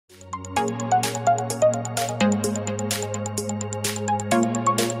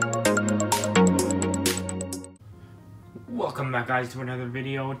Welcome back, guys, to another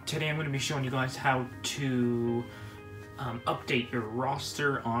video. Today I'm going to be showing you guys how to update your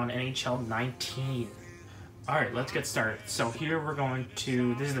roster on NHL 19. Alright, let's get started. So here we're going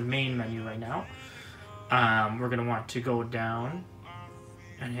to, this is the main menu right now. We're going to want to go down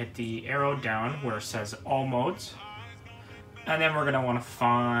and hit the arrow down where it says all modes. And then we're going to want to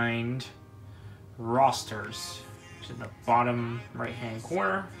find rosters, which is in the bottom right hand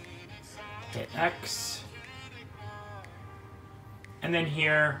corner. Hit X. And then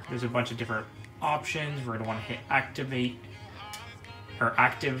here, there's a bunch of different options. We're going to want to hit activate or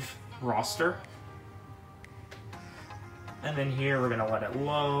active roster. And then here, we're going to let it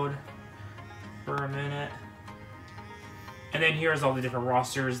load for a minute. And then here's all the different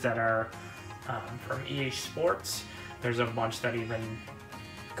rosters that are from EA Sports. There's a bunch that even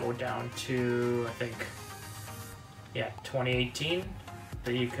go down to, I think, yeah, 2018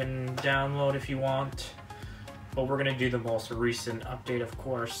 that you can download if you want. But we're going to do the most recent update, of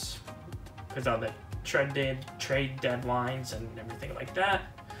course, because of the trade deadlines and everything like that.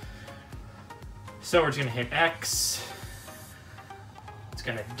 So we're just going to hit X. It's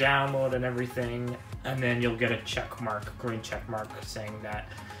going to download and everything. And then you'll get a check mark, green check mark, saying that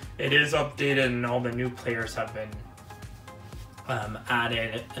it is updated and all the new players have been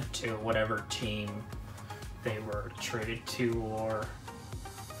added to whatever team they were traded to or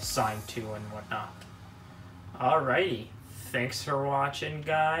signed to and whatnot. Alrighty, thanks for watching,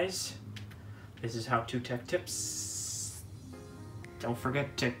 guys. This is How To Tech Tips. Don't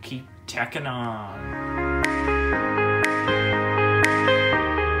forget to keep teching on.